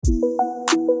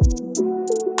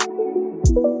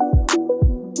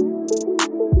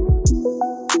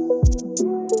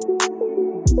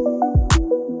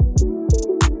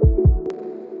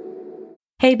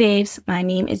babes, my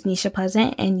name is Nisha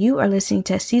Pleasant, and you are listening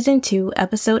to Season 2,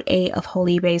 Episode 8 of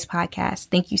Holy Babes Podcast.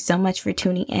 Thank you so much for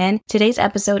tuning in. Today's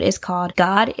episode is called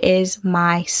God is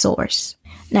My Source.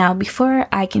 Now, before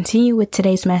I continue with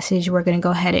today's message, we're going to go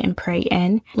ahead and pray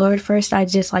in. Lord, first, I'd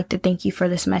just like to thank you for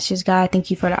this message, God. Thank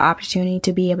you for the opportunity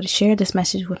to be able to share this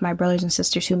message with my brothers and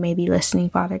sisters who may be listening,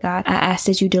 Father God. I ask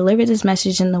that you deliver this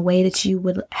message in the way that you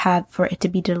would have for it to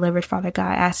be delivered, Father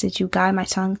God. I ask that you guide my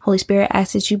tongue. Holy Spirit, I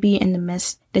ask that you be in the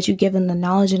midst, that you give them the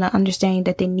knowledge and the understanding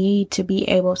that they need to be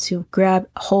able to grab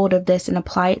hold of this and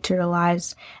apply it to their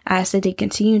lives. I ask that they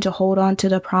continue to hold on to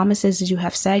the promises that you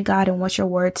have said, God, and what your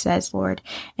word says, Lord,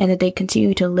 and that they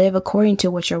continue to live according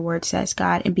to what your word says,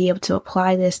 God, and be able to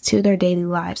apply this to their daily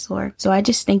lives, Lord. So I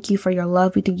just thank you for your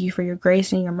love. We thank you for your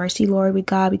grace and your mercy, Lord, we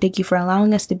thank you for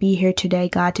allowing us to be here today,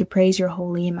 God, to praise your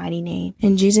holy and mighty name.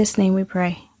 In Jesus' name we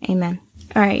pray. Amen.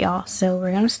 All right, y'all. So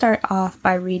we're going to start off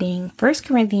by reading 1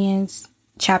 Corinthians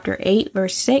chapter 8,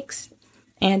 verse 6.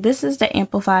 And this is the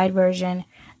Amplified version.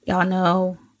 Y'all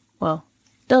know, well,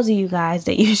 those of you guys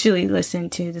that usually listen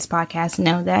to this podcast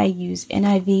know that I use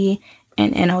NIV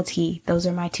and NLT. Those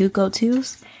are my two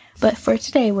go-tos. But for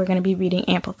today, we're going to be reading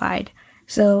Amplified.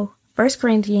 So 1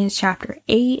 Corinthians chapter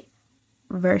 8,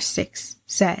 verse 6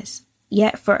 says,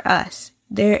 "Yet for us,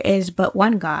 there is but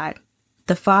one God,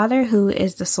 the Father, who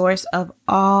is the source of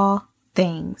all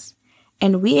things,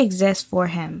 and we exist for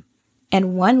him,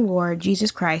 and one Lord,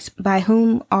 Jesus Christ, by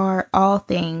whom are all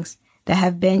things that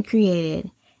have been created,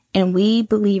 and we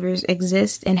believers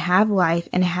exist and have life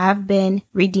and have been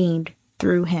redeemed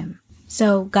through him."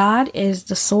 So God is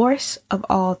the source of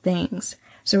all things.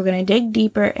 So we're going to dig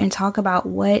deeper and talk about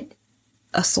what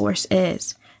a source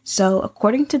is. So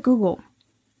according to Google,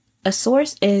 a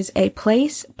source is a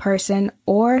place, person,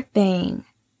 or thing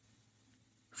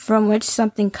from which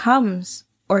something comes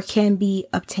or can be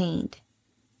obtained.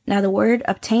 Now, the word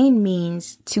obtain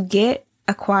means to get,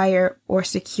 acquire, or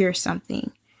secure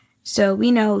something. So we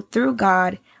know through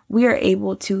God, we are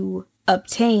able to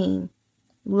obtain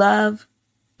love,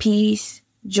 peace,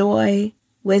 joy,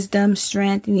 wisdom,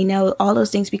 strength. We know all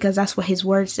those things because that's what his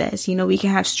word says. You know, we can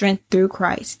have strength through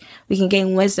Christ. We can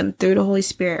gain wisdom through the Holy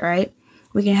Spirit, right?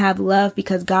 We can have love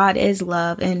because God is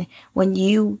love. And when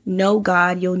you know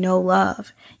God, you'll know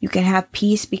love. You can have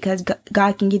peace because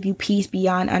God can give you peace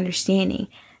beyond understanding.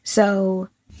 So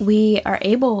we are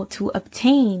able to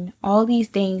obtain all these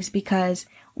things because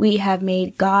we have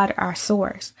made God our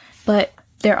source. But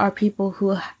there are people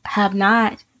who have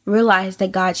not realized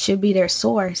that God should be their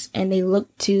source, and they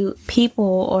look to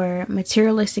people or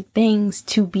materialistic things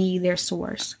to be their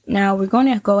source. Now we're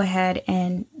going to go ahead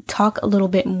and talk a little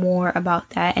bit more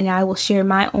about that, and I will share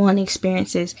my own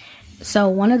experiences. So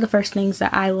one of the first things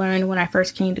that I learned when I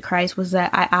first came to Christ was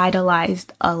that I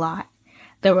idolized a lot.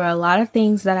 There were a lot of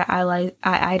things that I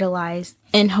idolized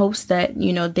in hopes that,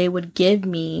 you know, they would give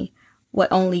me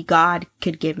what only God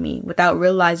could give me, without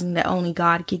realizing that only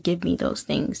God could give me those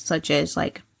things, such as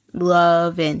like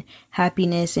love and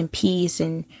happiness and peace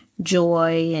and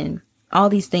joy and all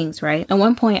these things, right? At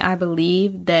one point, I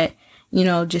believed that, you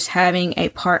know, just having a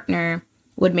partner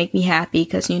would make me happy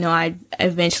because, you know, I'd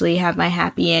eventually have my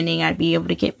happy ending. I'd be able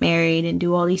to get married and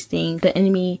do all these things. The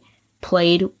enemy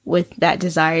played with that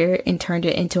desire and turned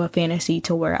it into a fantasy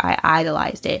to where I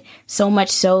idolized it. So much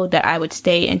so that I would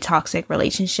stay in toxic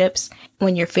relationships.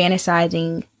 When you're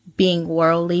fantasizing being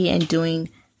worldly and doing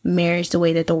marriage the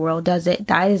way that the world does it,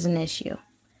 that is an issue.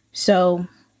 So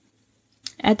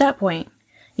at that point,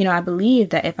 you know, I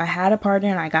believed that if I had a partner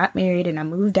and I got married and I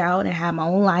moved out and had my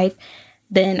own life,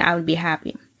 then I would be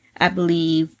happy. I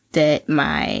believe that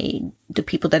the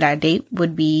people that I date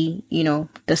would be, you know,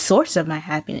 the source of my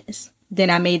happiness. Then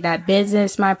I made that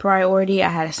business my priority. I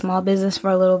had a small business for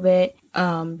a little bit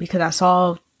because I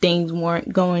saw things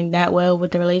weren't going that well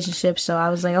with the relationship. So I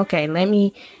was like, okay, let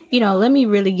me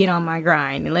really get on my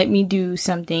grind and let me do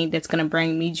something that's going to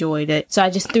bring me joy. So I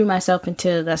just threw myself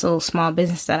into this little small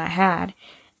business that I had.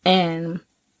 And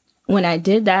when I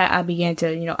did that, I began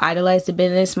to, you know, idolize the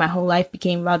business. My whole life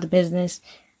became about the business.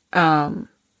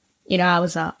 You know, I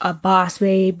was a boss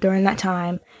babe during that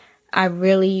time. I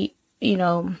really, you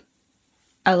know,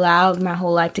 allowed my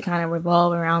whole life to kind of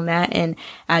revolve around that. And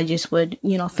I just would,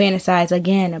 you know, fantasize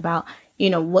again about,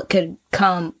 you know, what could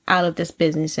come out of this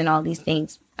business and all these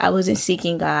things. I wasn't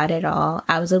seeking God at all.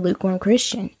 I was a lukewarm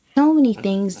Christian. So many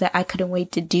things that I couldn't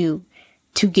wait to do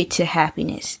to get to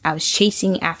happiness. I was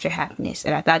chasing after happiness,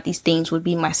 and I thought these things would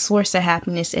be my source of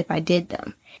happiness if I did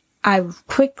them. I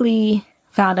quickly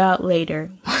found out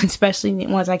later, especially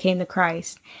once I came to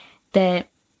Christ, that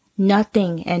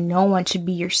nothing and no one should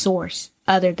be your source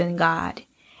other than God.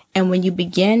 And when you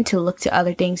begin to look to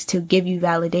other things to give you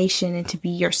validation and to be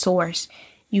your source,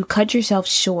 you cut yourself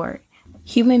short.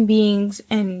 Human beings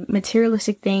and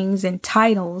materialistic things and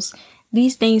titles,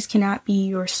 these things cannot be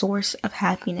your source of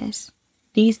happiness.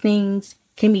 These things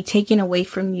can be taken away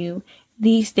from you.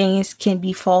 These things can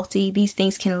be faulty. These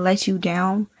things can let you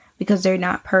down because they're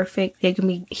not perfect. They can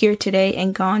be here today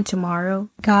and gone tomorrow.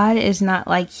 God is not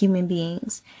like human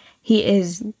beings. He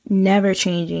is never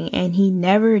changing and he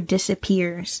never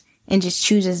disappears and just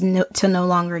chooses to no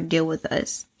longer deal with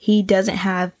us. He doesn't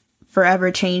have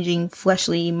forever changing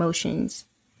fleshly emotions.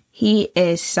 He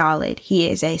is solid. He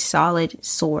is a solid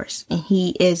source, and he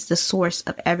is the source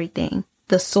of everything,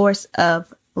 the source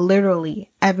of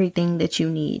literally everything that you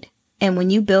need. And when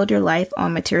you build your life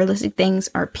on materialistic things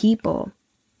or people,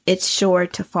 it's sure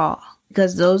to fall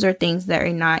because those are things that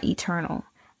are not eternal.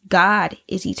 God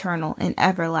is eternal and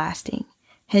everlasting.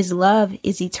 His love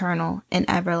is eternal and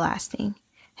everlasting.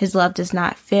 His love does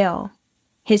not fail.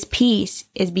 His peace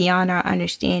is beyond our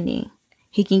understanding.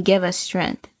 He can give us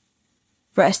strength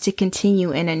for us to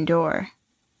continue and endure.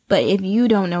 But if you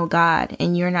don't know God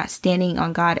and you're not standing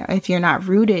on God, or if you're not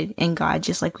rooted in God,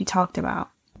 just like we talked about,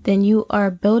 then you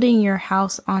are building your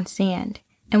house on sand.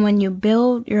 And when you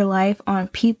build your life on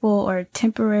people or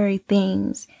temporary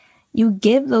things, you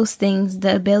give those things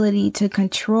the ability to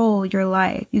control your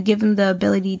life. You give them the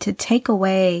ability to take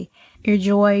away your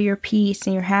joy, your peace,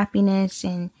 and your happiness,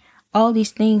 and all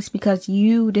these things because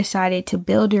you decided to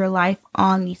build your life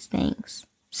on these things.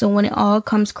 So when it all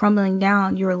comes crumbling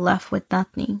down, you're left with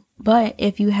nothing. But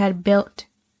if you had built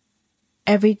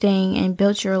everything and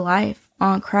built your life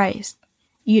on Christ,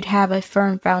 you'd have a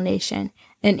firm foundation.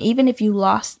 And even if you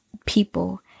lost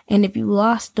people and if you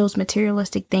lost those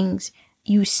materialistic things,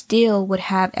 you still would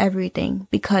have everything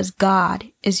because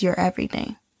God is your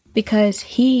everything. Because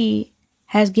he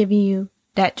has given you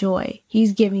that joy.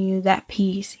 He's giving you that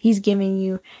peace. He's giving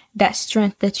you that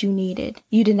strength that you needed.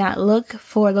 You did not look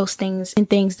for those things in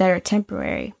things that are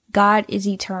temporary. God is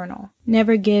eternal.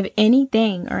 Never give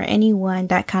anything or anyone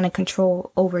that kind of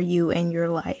control over you and your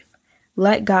life.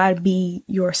 Let God be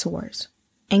your source.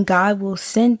 And God will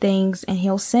send things and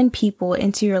he'll send people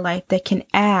into your life that can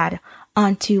add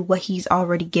onto what he's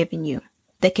already given you.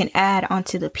 That can add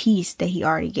onto the peace that he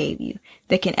already gave you.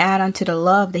 That can add onto the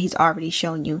love that he's already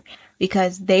shown you.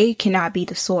 Because they cannot be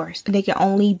the source. They can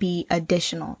only be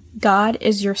additional. God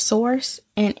is your source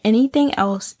and anything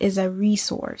else is a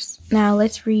resource. Now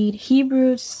let's read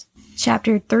Hebrews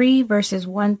chapter 3 verses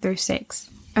 1 through 6.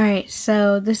 Alright,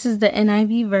 so this is the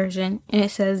NIV version and it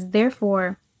says,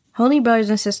 "Therefore, holy brothers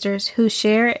and sisters who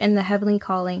share in the heavenly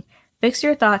calling, fix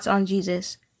your thoughts on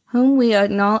Jesus, whom we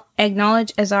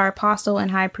acknowledge as our apostle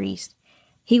and high priest.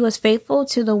 He was faithful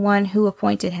to the one who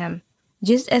appointed him,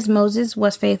 just as Moses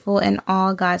was faithful in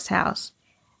all God's house.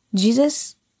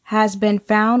 Jesus has been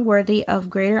found worthy of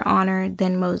greater honor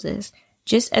than Moses,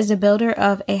 just as the builder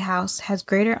of a house has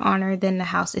greater honor than the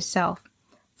house itself.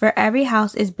 For every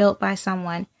house is built by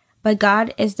someone, but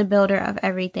God is the builder of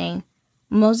everything.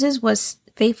 Moses was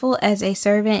faithful as a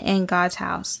servant in God's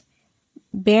house,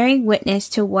 bearing witness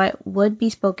to what would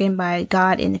be spoken by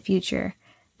God in the future.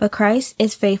 But Christ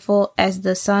is faithful as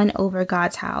the son over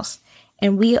God's house,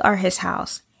 and we are his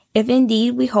house, if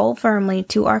indeed we hold firmly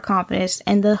to our confidence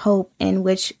and the hope in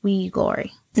which we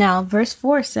glory." Now, verse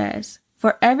 4 says,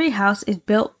 "For every house is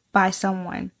built by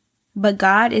someone, but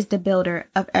God is the builder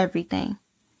of everything."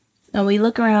 When we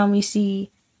look around, we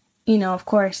see, of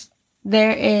course,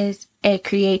 there is a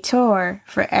creator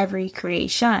for every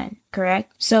creation,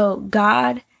 correct? So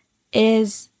God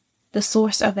is the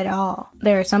source of it all.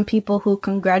 There are some people who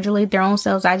congratulate their own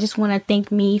selves. I just want to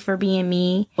thank me for being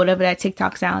me, whatever that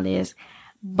TikTok sound is.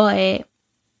 But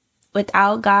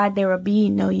without God, there will be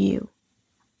no you.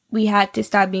 We had to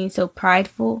stop being so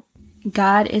prideful.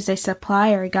 God is a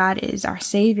supplier. God is our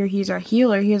savior. He's our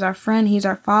healer. He's our friend. He's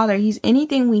our father. He's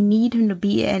anything we need him to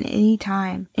be at any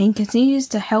time, and continues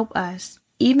to help us.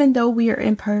 Even though we are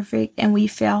imperfect and we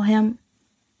fail him,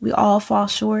 we all fall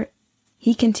short.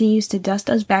 He continues to dust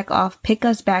us back off, pick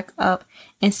us back up,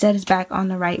 and set us back on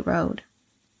the right road.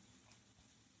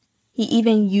 He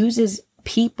even uses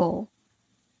people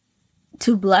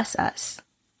to bless us.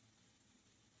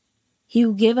 He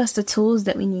will give us the tools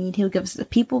that we need. He'll give us the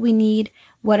people we need.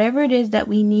 Whatever it is that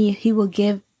we need, he will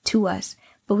give to us.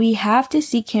 But we have to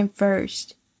seek him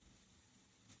first.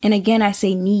 And again, I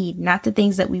say need, not the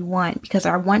things that we want, because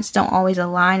our wants don't always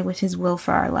align with his will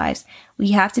for our lives.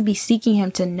 We have to be seeking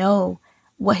him to know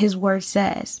what his word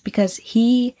says, because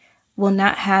he will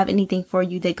not have anything for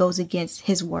you that goes against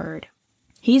his word.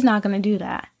 He's not going to do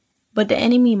that. But the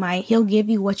enemy might. He'll give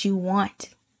you what you want.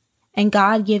 And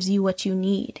God gives you what you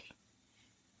need.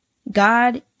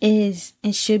 God is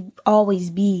and should always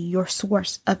be your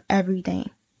source of everything.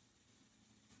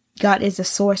 God is the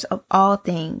source of all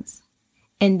things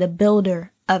and the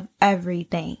builder of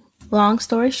everything. Long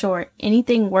story short,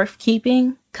 anything worth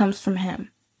keeping comes from Him.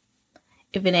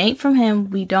 If it ain't from Him,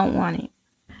 we don't want it.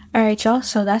 All right, y'all.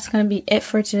 So that's going to be it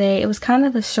for today. It was kind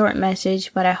of a short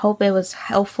message, but I hope it was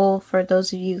helpful for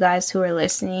those of you guys who are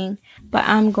listening. But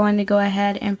I'm going to go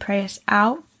ahead and pray us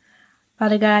out.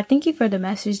 Father God, I thank you for the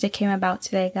message that came about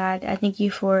today, God. I thank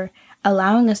you for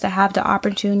allowing us to have the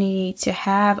opportunity to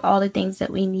have all the things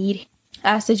that we need.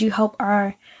 I ask that you help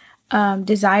our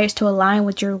desires to align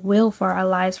with your will for our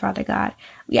lives, Father God.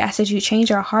 We ask that you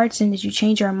change our hearts and that you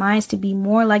change our minds to be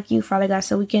more like you, Father God,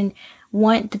 so we can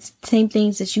want the same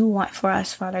things that you want for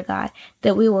us, Father God,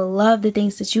 that we will love the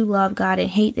things that you love, God, and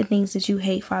hate the things that you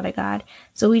hate, Father God.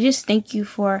 So we just thank you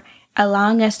for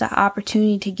allowing us the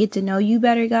opportunity to get to know you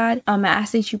better, God. I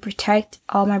ask that you protect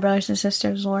all my brothers and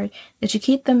sisters, Lord, that you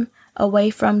keep them away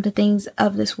from the things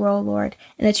of this world, Lord,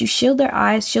 and that you shield their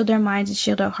eyes, shield their minds, and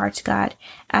shield their hearts, God.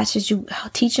 I ask that you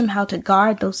teach them how to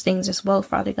guard those things as well,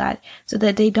 Father God, so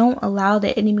that they don't allow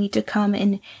the enemy to come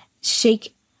and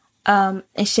shake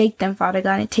them, Father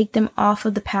God, and take them off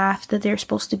of the path that they're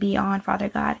supposed to be on, Father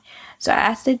God. So I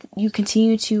ask that you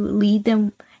continue to lead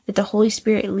them, that the Holy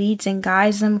Spirit leads and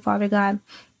guides them, Father God,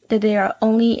 that they are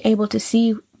only able to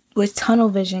see with tunnel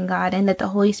vision, God, and that the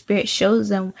Holy Spirit shows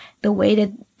them the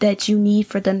way that you need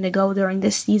for them to go during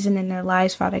this season in their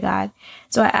lives, Father God.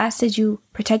 So I ask that you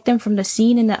protect them from the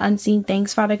seen and the unseen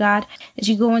things, Father God. As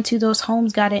you go into those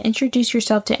homes, God, and introduce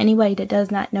yourself to anybody that does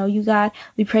not know you, God.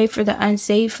 We pray for the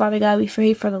unsaved, Father God. We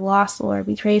pray for the lost, Lord.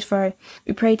 We pray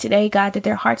today, God, that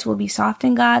their hearts will be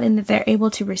softened, God, and that they're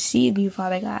able to receive you,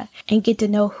 Father God, and get to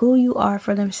know who you are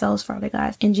for themselves, Father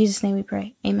God. In Jesus' name we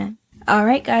pray. Amen. All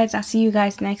right, guys, I'll see you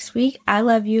guys next week. I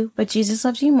love you, but Jesus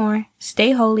loves you more.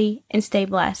 Stay holy and stay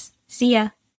blessed. See ya.